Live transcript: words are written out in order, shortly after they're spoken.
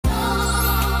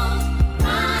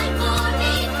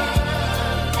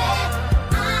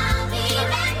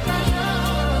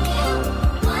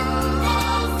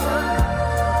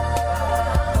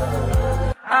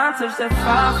touch that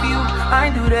 5 for you. I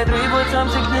ain't do that 3 more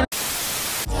times again.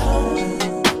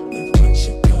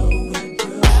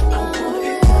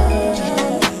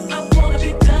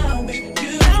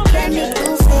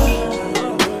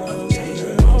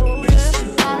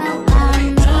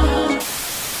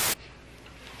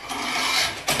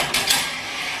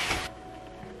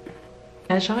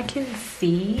 As y'all can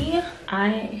see, I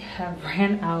have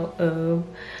ran out of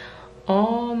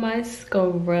all my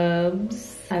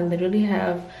scrubs. I literally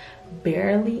have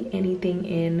barely anything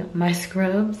in my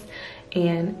scrubs,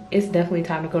 and it's definitely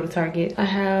time to go to Target. I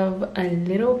have a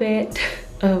little bit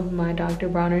of my Dr.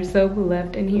 Bronner soap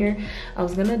left in here. I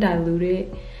was gonna dilute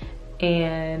it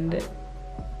and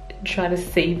try to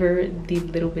savor the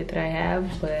little bit that I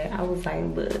have, but I was like,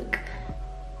 look,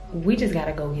 we just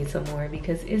gotta go get some more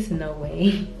because it's no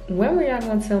way. When were y'all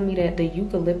gonna tell me that the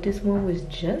eucalyptus one was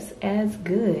just as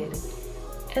good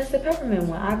as the peppermint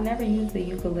one? I've never used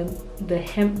the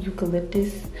hemp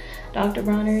eucalyptus Dr.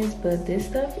 Bronner's, but this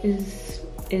stuff is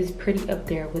pretty up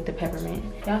there with the peppermint.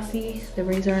 Y'all see the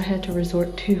razor I had to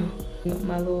resort to?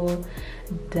 My little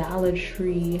Dollar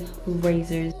Tree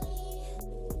razors.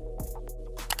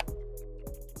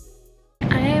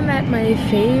 I am at my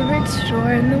favorite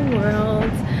store in the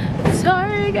world,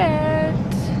 Target.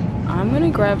 I'm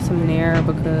gonna grab some Nair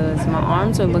because my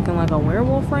arms are looking like a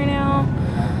werewolf right now,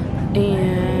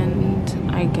 and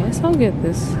I guess I'll get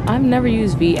this. I've never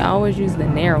used V, I always use the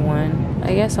Nair one.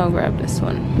 I guess I'll grab this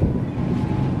one.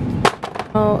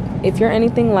 Well, if you're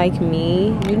anything like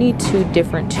me, you need 2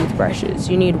 different toothbrushes.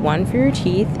 You need one for your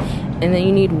teeth, and then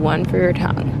you need one for your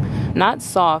tongue. Not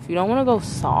soft, you don't want to go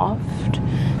soft.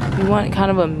 You want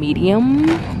kind of a medium.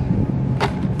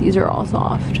 These are all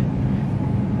soft.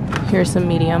 Here's some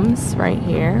mediums right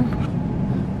here.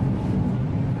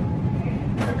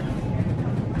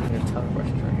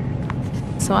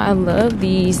 So I love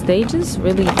these. They just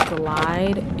really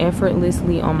glide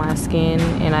effortlessly on my skin,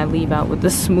 and I leave out with the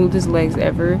smoothest legs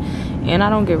ever. And I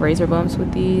don't get razor bumps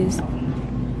with these.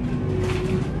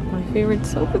 My favorite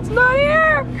soap is not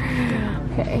here.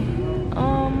 Okay.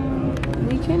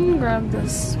 We can grab the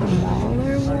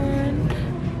smaller one.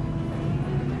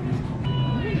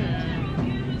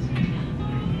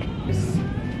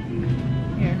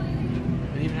 Here.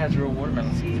 It even has real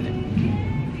watermelon seeds in it.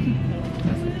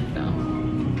 No.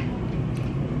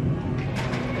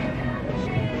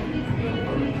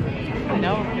 I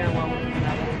know. Here, well,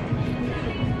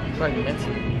 it's like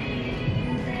minty.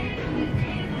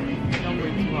 Don't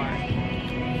breathe too hard.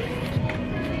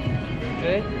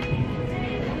 Good?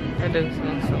 That does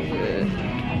smell so good.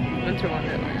 Winter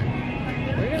Wonderland.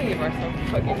 We're gonna give ourselves a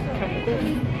fucking chemical.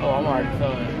 Oh, I'm already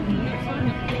feeling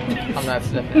it. I'm not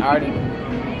sniffing. I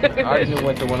already knew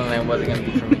Winter Wonderland wasn't gonna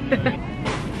be for me.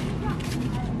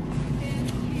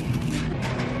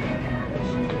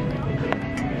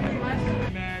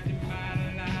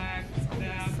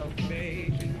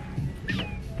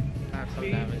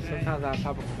 Sometimes I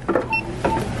pop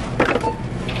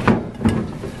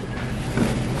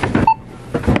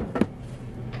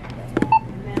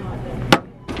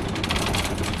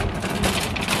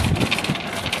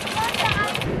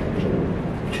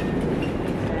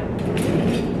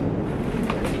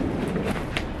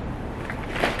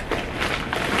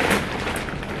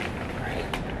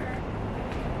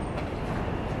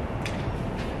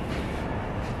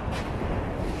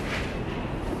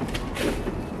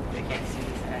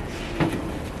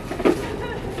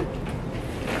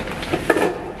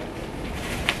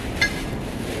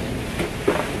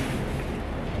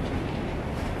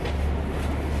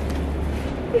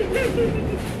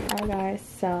Alright guys,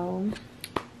 so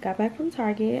got back from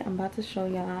Target. I'm about to show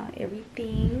y'all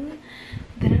everything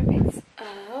that I picked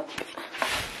up.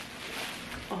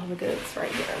 All the goods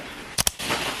right here.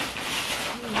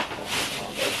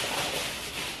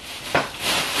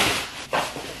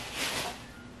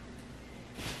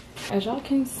 As y'all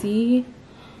can see,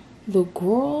 the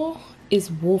girl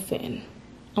is wolfing.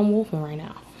 I'm wolfing right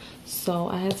now. So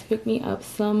I had to pick me up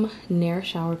some Nair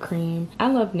shower cream. I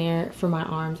love Nair for my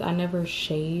arms. I never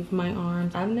shave my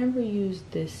arms. I've never used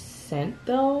this scent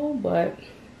though, but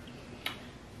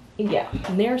yeah,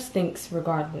 Nair stinks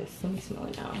regardless. Let me smell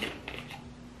it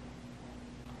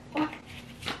now.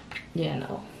 Yeah,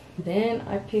 no. Then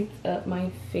I picked up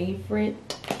my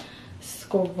favorite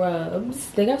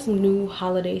scrubs. They got some new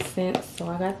holiday scents. So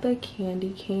I got the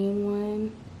candy cane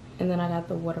one, and then I got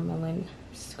the watermelon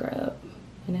scrub.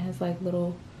 And it has like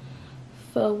little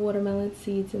faux watermelon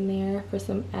seeds in there for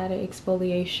some added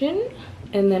exfoliation.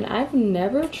 And then I've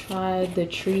never tried the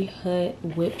Tree Hut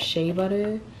whipped shea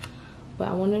butter, but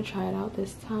I want to try it out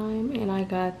this time. And I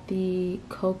got the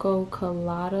Cocoa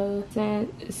Colada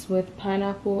scent. It's with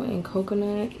pineapple and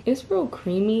coconut. It's real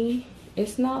creamy.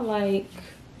 It's not like,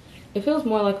 it feels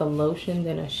more like a lotion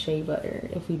than a shea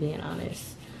butter, if we being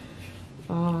honest.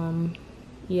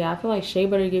 Yeah, I feel like shea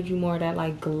butter gives you more of that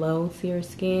like glow to your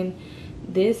skin.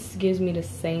 This gives me the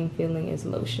same feeling as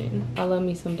lotion. I love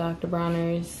me some Dr.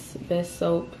 Bronner's, best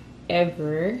soap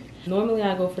ever. Normally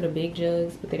I go for the big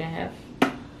jugs, but they don't have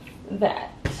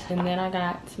that. And then I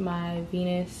got my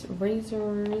Venus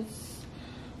razors.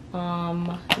 These are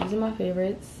my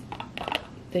favorites.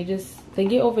 They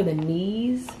get over the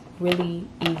knees really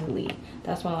easily.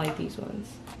 That's why I like these ones.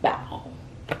 Bow.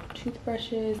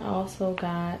 Toothbrushes. I also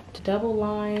got double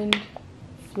lined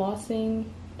flossing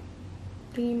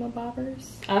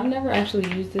thingamabobbers. I've never actually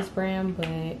used this brand,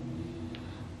 but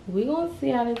we're gonna see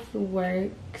how this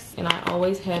works. And I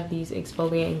always have these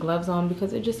exfoliating gloves on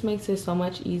because it just makes it so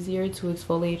much easier to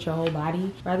exfoliate your whole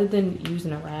body rather than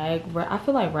using a rag. I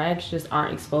feel like rags just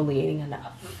aren't exfoliating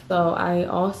enough. So I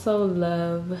also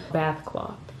love bath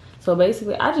cloth. So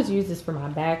basically I just use this for my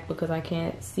back because I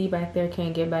can't see back there,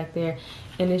 can't get back there,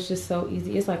 and it's just so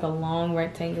easy. It's like a long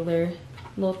rectangular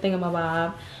little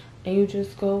thingamabob, and you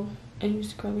just go and you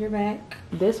scrub your back.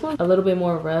 This one's a little bit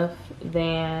more rough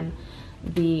than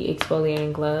the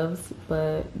exfoliating gloves,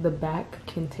 but the back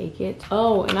can take it.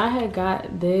 Oh, and I had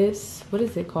got this, what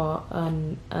is it called?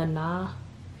 Anahana?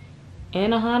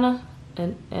 I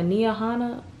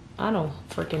don't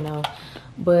freaking know.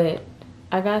 But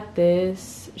I got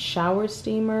this shower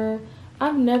steamer.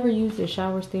 I've never used a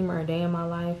shower steamer a day in my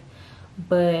life,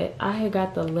 but I had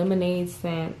got the lemonade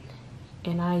scent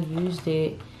and I used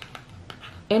it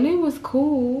and it was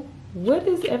cool. What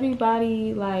is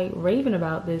everybody like raving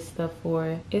about this stuff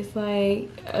for? It's like,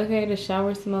 okay, the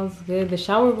shower smells good. The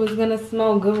shower was gonna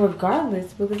smell good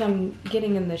regardless because I'm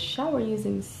getting in the shower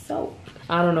using soap.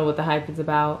 I don't know what the hype is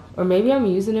about, or maybe I'm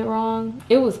using it wrong.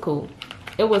 It was cool.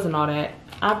 It wasn't all that.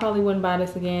 I probably wouldn't buy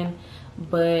this again,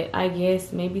 but I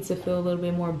guess maybe to feel a little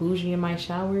bit more bougie in my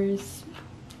showers,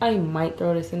 I might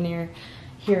throw this in there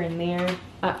here and there.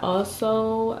 I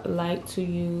also like to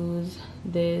use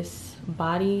this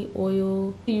body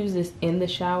oil. I use this in the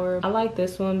shower. I like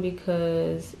this one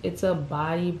because it's a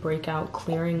body breakout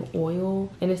clearing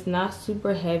oil and it's not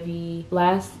super heavy.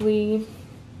 Lastly,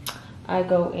 I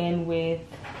go in with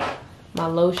my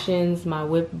lotions, my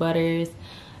whipped butters.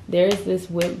 There's this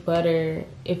whipped butter.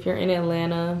 If you're in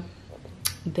Atlanta,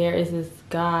 there is this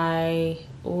guy,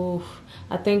 oof,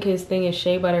 I think his thing is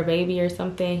Shea Butter Baby or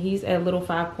something. He's at Little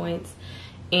 5 Points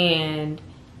and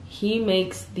he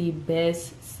makes the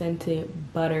best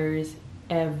scented butters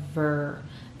ever.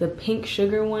 The pink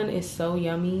sugar one is so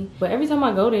yummy, but every time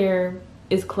I go there,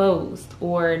 it's closed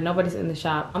or nobody's in the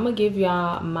shop. I'm gonna give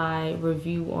y'all my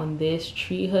review on this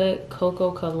Tree Hut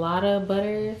Cocoa Colada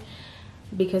butter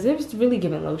because it was really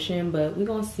giving lotion, but we're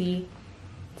gonna see.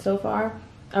 So far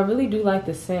I really do like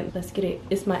the scent. Let's get it.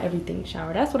 It's my everything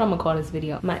shower. That's what I'm gonna call this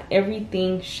video, my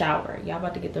everything shower. Y'all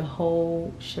about to get the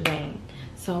whole shebang,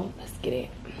 so let's get it.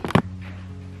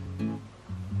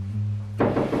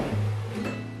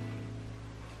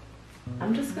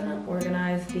 I'm just gonna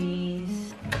organize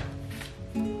these.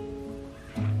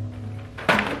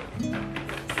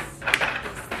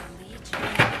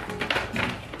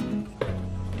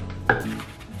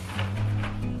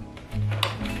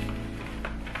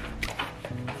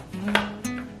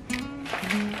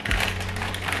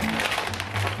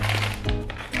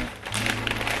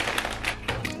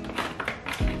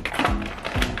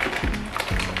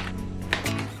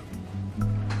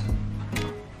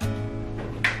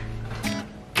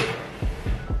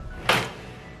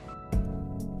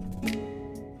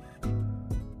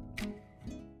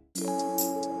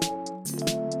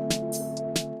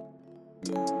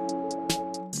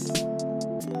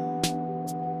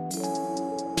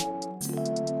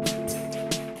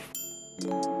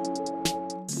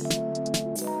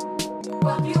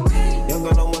 Young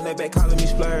gun on one that back calling me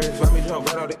splurge. Let me jump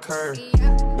right off the curb.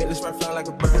 Make this right fly like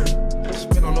a bird.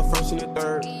 Spin on the first and the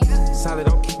third. Solid,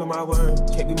 I'm keeping my word.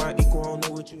 Can't be my equal, I don't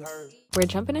know what you heard. We're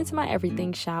jumping into my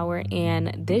everything shower,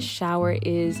 and this shower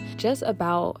is just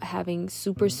about having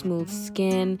super smooth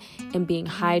skin and being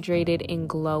hydrated and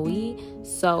glowy.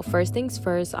 So first things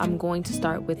first, I'm going to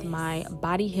start with my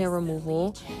body hair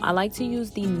removal. I like to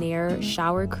use the Nair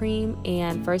shower cream,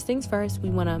 and first things first, we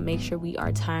want to make sure we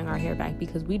are tying our hair back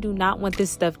because we do not want this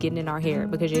stuff getting in our hair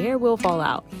because your hair will fall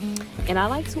out. And I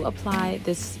like to apply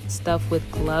this stuff with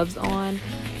gloves on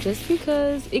just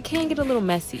because it can get a little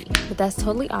messy, but that's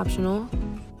totally optional.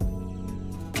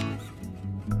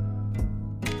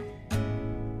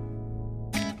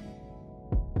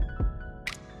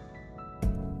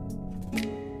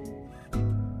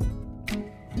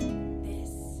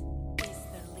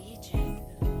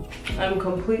 I'm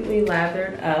completely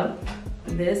lathered up.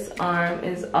 This arm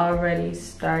is already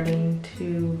starting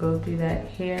to go through that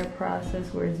hair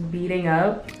process where it's beating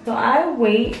up. So I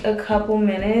wait a couple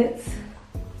minutes.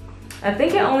 I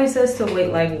think it only says to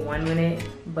wait like 1 minute,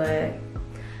 but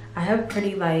I have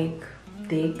pretty like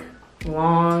thick,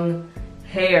 long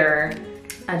hair.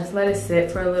 I just let it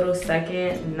sit for a little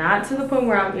second, not to the point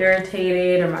where I'm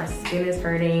irritated or my skin is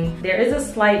hurting. There is a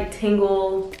slight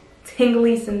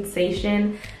tingly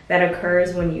sensation that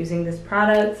occurs when using this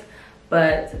product,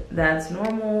 but that's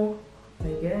normal, I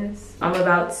guess. I'm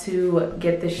about to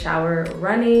get the shower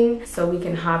running so we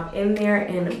can hop in there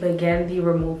and begin the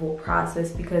removal process,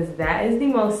 because that is the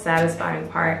most satisfying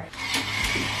part.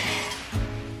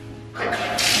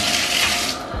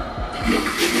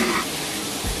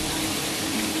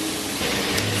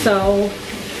 So,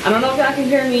 I don't know if y'all can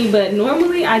hear me, but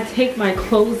normally I take my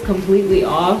clothes completely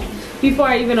off before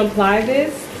I even apply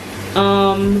this.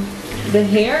 The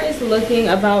hair is looking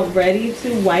about ready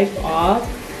to wipe off.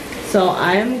 So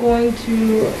I am going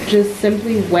to just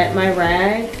simply wet my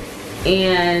rag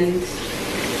and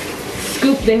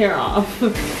scoop the hair off.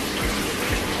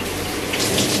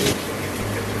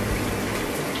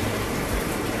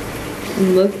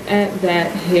 Look at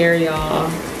that hair,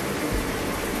 y'all.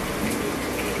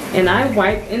 And I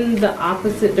wipe in the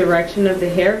opposite direction of the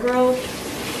hair growth,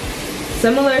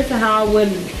 similar to how I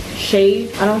would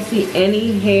shave. I don't see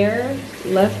any hair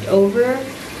left over,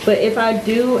 but if I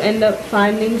do end up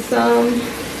finding some,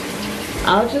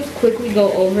 I'll just quickly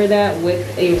go over that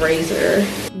with a razor.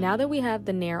 Now that we have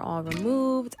the nair all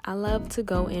removed, I love to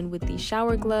go in with these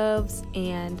shower gloves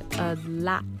and a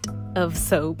lot of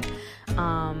soap.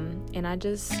 And I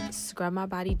just scrub my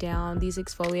body down. These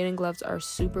exfoliating gloves are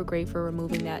super great for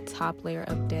removing that top layer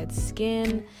of dead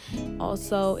skin.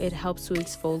 Also, it helps to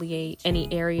exfoliate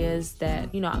any areas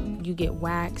that, you know, you get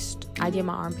waxed. I get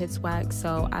my armpits waxed,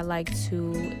 so I like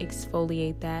to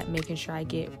exfoliate that, making sure I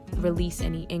release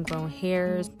any ingrown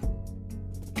hairs.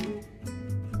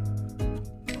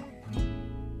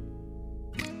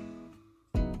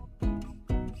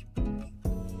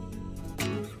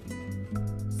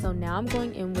 So now I'm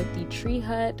going in with the Tree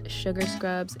Hut Sugar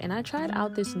Scrubs, and I tried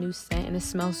out this new scent and it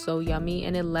smells so yummy,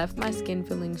 and it left my skin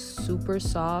feeling super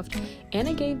soft, and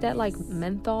it gave that like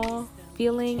menthol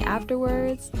feeling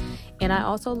afterwards. And I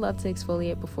also love to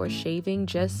exfoliate before shaving,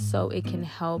 just so it can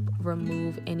help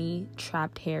remove any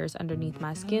trapped hairs underneath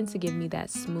my skin to give me that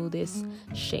smoothest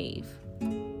shave.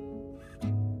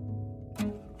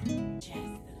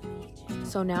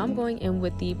 So now I'm going in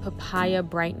with the Papaya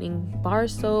Brightening Bar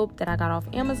Soap that I got off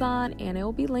Amazon, and it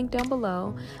will be linked down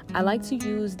below. I like to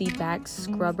use the back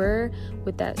scrubber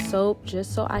with that soap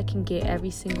just so I can get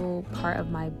every single part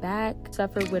of my back. I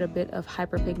suffered with a bit of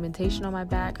hyperpigmentation on my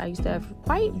back. I used to have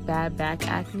quite bad back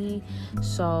acne,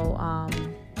 so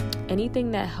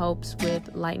anything that helps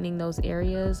with lightening those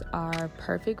areas are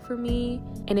perfect for me.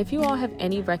 And if you all have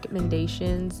any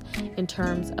recommendations in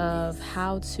terms of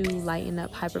how to lighten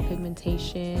up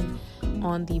hyperpigmentation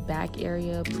on the back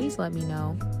area, please let me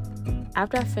know.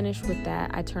 After I finish with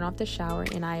that, I turn off the shower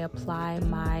and I apply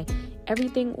my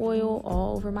everything oil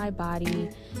all over my body,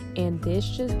 and this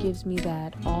just gives me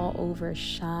that all over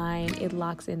shine. It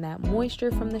locks in that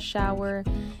moisture from the shower,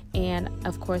 and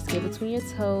of course get between your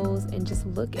toes and just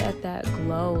look at that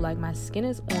glow. Like, my skin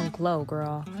is on glow,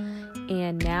 girl.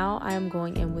 And now I am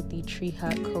going in with the Tree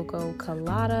Hut Cocoa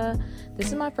Colada. This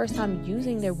is my first time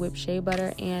using their whipped shea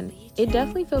butter, and it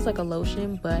definitely feels like a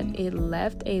lotion, but it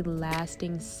left a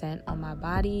lasting scent on my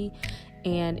body,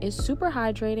 and it's super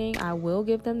hydrating. I will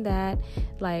give them that.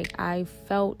 Like, I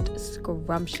felt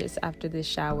scrumptious after this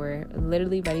shower,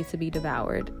 literally ready to be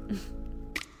devoured.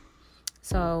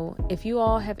 So if you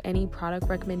all have any product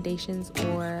recommendations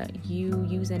or you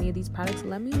use any of these products,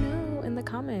 let me know in the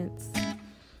comments.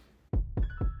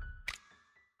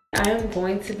 I am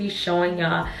going to be showing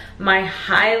y'all my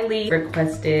highly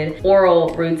requested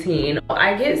oral routine.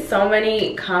 I get so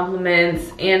many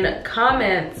compliments and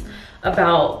comments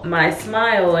about my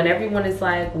smile, and everyone is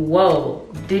like, whoa,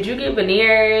 did you get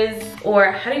veneers?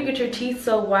 Or how do you get your teeth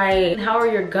so white? How are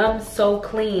your gums so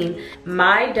clean?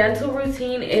 My dental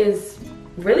routine is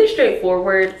really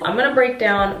straightforward. I'm gonna break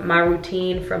down my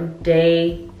routine from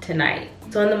day to night.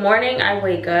 So in the morning, I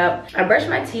wake up, I brush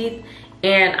my teeth,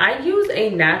 and I use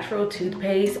a natural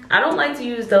toothpaste. I don't like to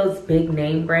use those big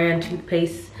name brand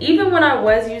toothpastes. Even when I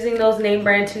was using those name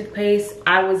brand toothpastes,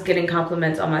 I was getting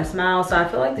compliments on my smile. So I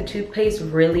feel like the toothpaste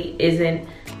really isn't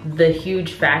the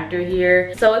huge factor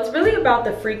here. So it's really about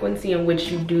the frequency in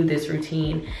which you do this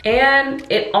routine. And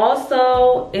it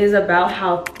also is about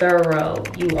how thorough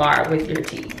you are with your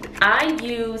teeth. I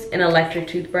use an electric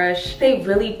toothbrush. They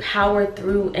really power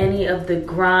through any of the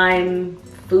grime,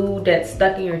 food that's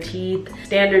stuck in your teeth.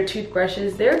 Standard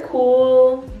toothbrushes, they're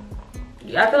cool.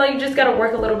 I feel like you just gotta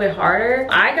work a little bit harder.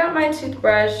 I got my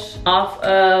toothbrush off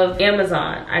of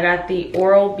Amazon. I got the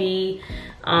Oral-B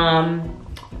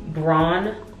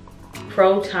Braun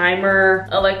Pro Timer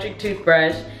electric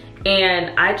toothbrush,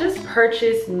 and I just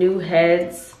purchased new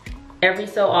heads every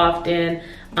so often.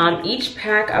 Each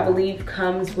pack, I believe,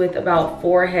 comes with about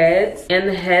 4 heads, and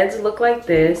the heads look like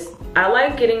this. I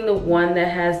like getting the one that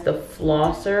has the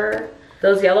flosser.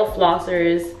 Those yellow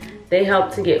flossers, they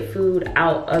help to get food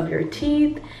out of your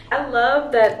teeth. I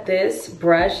love that this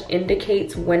brush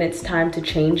indicates when it's time to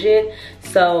change it.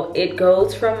 So it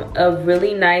goes from a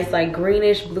really nice like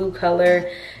greenish blue color,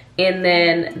 and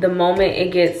then the moment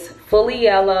it gets fully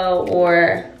yellow,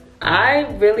 or I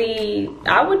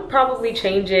would probably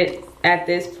change it at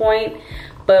this point,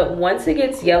 but once it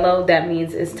gets yellow, that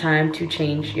means it's time to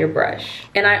change your brush.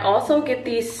 And I also get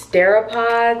these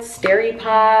Steri-Pods.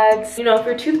 You know, if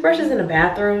your toothbrush is in a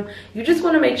bathroom, you just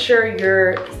want to make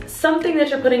sure something that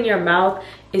you're putting in your mouth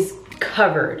is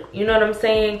covered. You know what I'm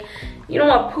saying? You don't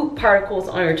want poop particles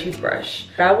on your toothbrush.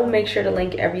 I will make sure to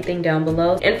link everything down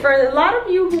below. And for a lot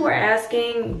of you who are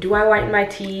asking, do I whiten my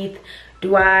teeth?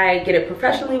 Do I get it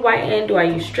professionally whitened? Do I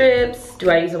use strips?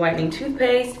 Do I use a whitening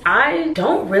toothpaste? I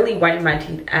don't really whiten my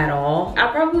teeth at all.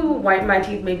 I probably will whiten my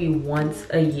teeth maybe once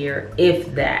a year,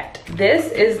 if that.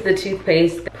 This is the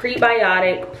toothpaste,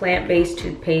 prebiotic plant-based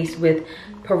toothpaste with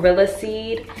perilla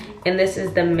seed, and this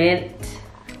is the mint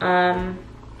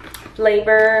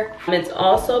flavor. It's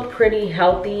also pretty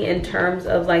healthy in terms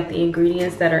of like the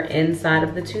ingredients that are inside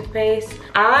of the toothpaste.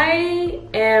 I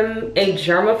am a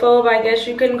germaphobe, I guess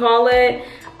you can call it.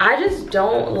 I just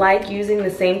don't like using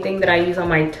the same thing that I use on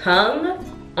my tongue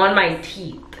on my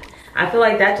teeth. I feel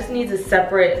like that just needs a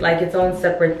separate, like its own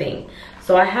separate thing.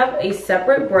 So I have a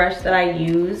separate brush that I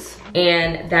use,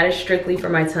 and that is strictly for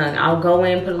my tongue. I'll go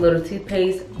in, put a little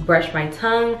toothpaste, brush my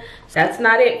tongue. That's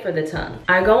not it for the tongue.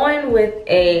 I go in with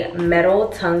a metal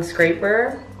tongue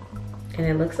scraper, and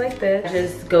it looks like this. I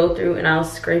just go through and I'll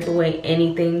scrape away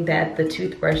anything that the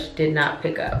toothbrush did not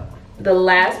pick up. The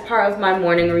last part of my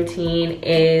morning routine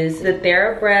is the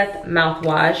THERABreath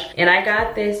mouthwash, and I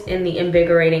got this in the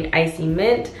Invigorating Icy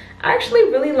Mint. I actually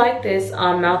really like this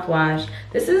mouthwash.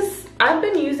 I've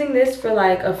been using this for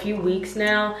like a few weeks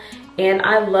now, and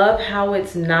I love how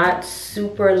it's not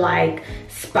super like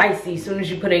spicy as soon as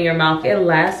you put it in your mouth. It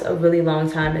lasts a really long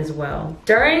time as well.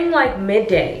 During like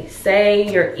midday,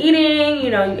 say you're eating, you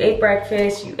know, you ate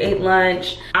breakfast, you ate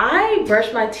lunch, I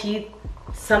brush my teeth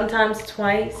sometimes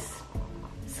twice,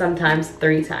 sometimes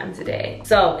 3 times a day.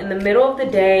 So in the middle of the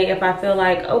day, if I feel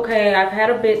like, okay, I've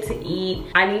had a bit to eat,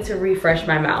 I need to refresh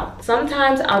my mouth.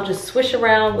 Sometimes I'll just swish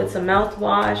around with some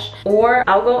mouthwash, or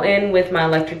I'll go in with my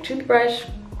electric toothbrush,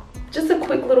 just a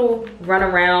quick little run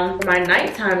around. For my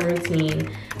nighttime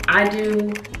routine, I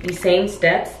do the same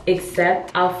steps,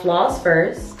 except I'll floss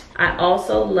first. I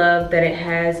also love that it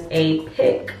has a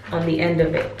pick on the end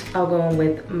of it. I'll go in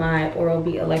with my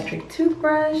Oral-B electric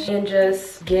toothbrush and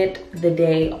just get the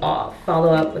day off.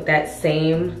 Follow up with that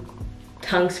same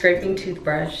tongue scraping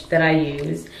toothbrush that I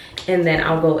use, and then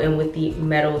I'll go in with the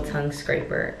metal tongue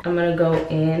scraper. I'm gonna go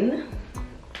in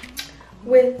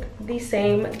with the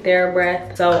same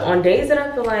THERABreath. So on days that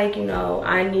I feel like, you know,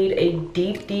 I need a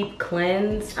deep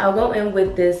cleanse, I'll go in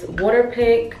with this water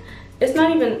pick. It's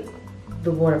not even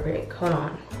the water pick, hold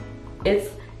on. It's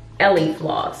Ella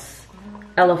Floss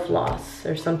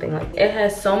or something like that. It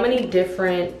has so many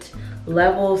different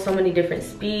levels, so many different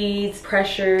speeds,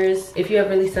 pressures. If you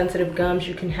have really sensitive gums,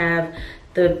 you can have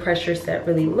the pressure set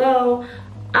really low.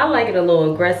 I like it a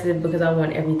little aggressive because I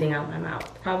want everything out my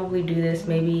mouth. Probably do this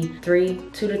maybe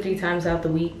 2 to 3 times out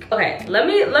the week. Okay, let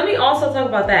me also talk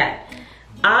about that.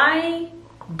 I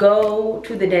go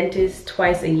to the dentist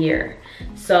twice a year.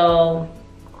 So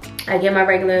I get my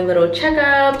regular little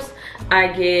checkups, I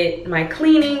get my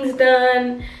cleanings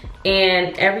done,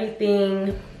 and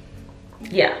everything,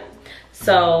 yeah.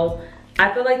 So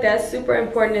I feel like that's super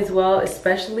important as well,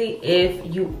 especially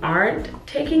if you aren't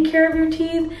taking care of your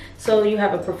teeth, so you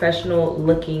have a professional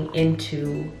looking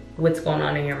into what's going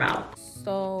on in your mouth.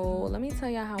 So let me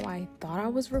tell you how I thought I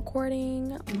was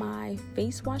recording my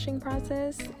face washing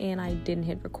process, and I didn't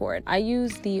hit record. I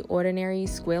use the Ordinary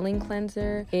Squalene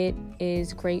Cleanser. It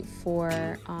is great for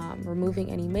removing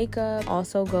any makeup.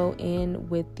 Also go in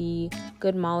with the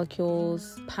Good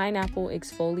Molecules Pineapple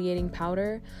Exfoliating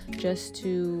Powder just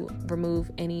to remove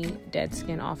any dead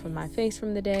skin off of my face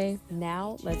from the day.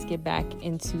 Now let's get back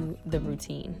into the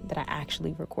routine that I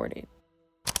actually recorded.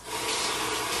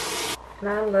 And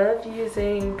I love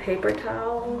using paper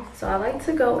towels. So I like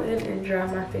to go in and dry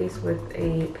my face with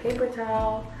a paper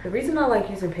towel. The reason I like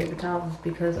using paper towels is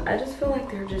because I just feel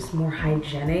like they're just more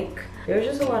hygienic. There's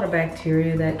just a lot of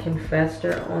bacteria that can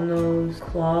fester on those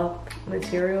cloth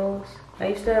materials. I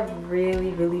used to have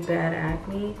really bad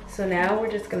acne. So now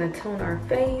we're just gonna tone our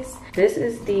face. This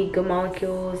is the Good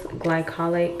Molecules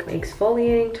Glycolic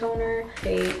Exfoliating Toner.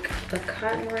 Take a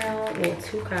cotton round, well,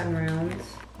 2 cotton rounds.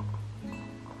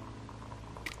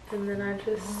 And then I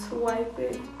just swipe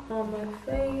it on my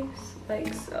face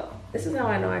like so. This is how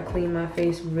I know I clean my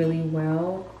face really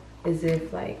well, is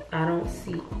if like I don't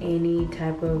see any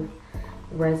type of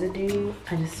residue.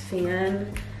 I just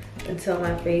fan until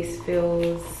my face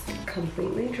feels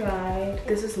completely dried.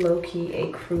 This is low-key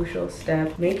a crucial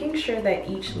step, making sure that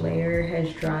each layer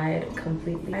has dried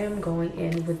completely. I am going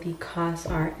in with the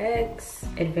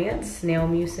COSRX Advanced Snail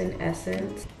Mucin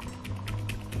Essence.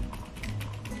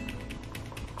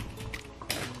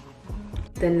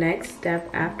 The next step,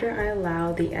 after I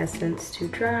allow the essence to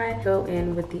dry, go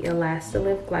in with the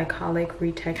Elastilift Glycolic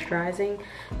Retexturizing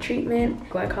Treatment.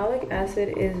 Glycolic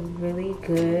acid is really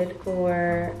good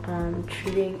for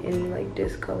treating any like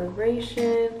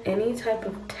discoloration, any type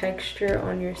of texture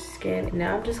on your skin.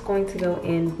 Now I'm just going to go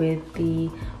in with the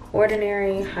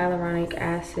Ordinary Hyaluronic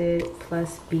Acid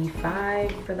plus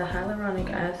B5. For the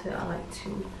hyaluronic acid, I like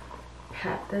to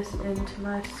pat this into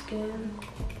my skin.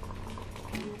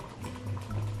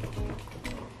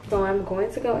 So I'm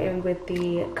going to go in with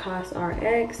the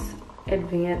COSRX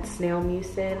Advanced Snail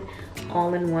Mucin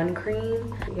All-in-One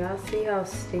Cream. Y'all see how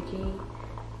sticky?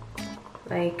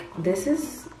 Like, this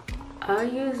is, I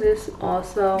use this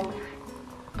also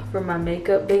for my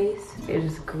makeup base. It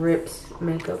just grips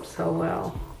makeup so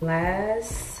well.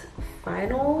 Last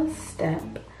final step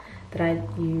that I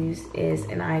use is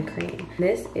an eye cream.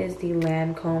 This is the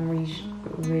Lancome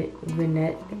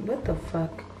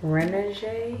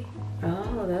Renage.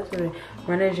 Oh, that's what it is.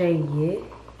 Renage,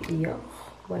 yeah,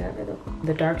 whatever.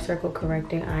 The dark circle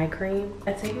correcting eye cream.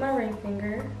 I take my ring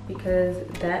finger because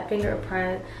that finger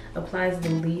applies the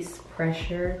least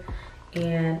pressure,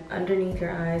 and underneath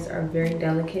your eyes are very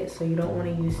delicate, so you don't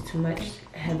want to use too much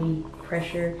heavy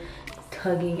pressure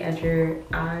tugging at your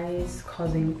eyes,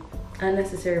 causing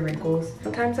unnecessary wrinkles.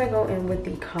 Sometimes I go in with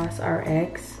the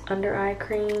COSRX under eye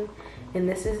cream, and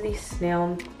this is the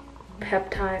Snail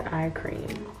Peptide Eye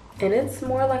Cream. And it's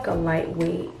more like a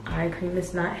lightweight eye cream.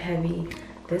 It's not heavy.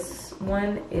 This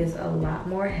one is a lot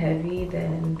more heavy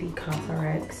than the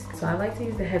COSRX. So I like to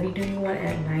use the heavy duty one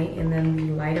at night and then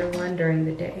the lighter one during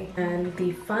the day. And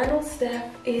the final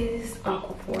step is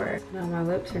Aquaphor. Now my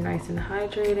lips are nice and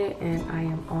hydrated and I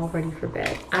am all ready for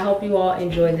bed. I hope you all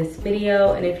enjoyed this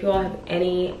video, and if you all have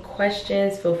any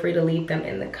questions, feel free to leave them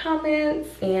in the comments,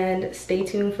 and stay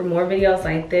tuned for more videos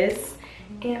like this.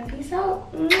 And peace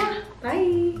out.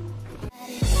 Bye.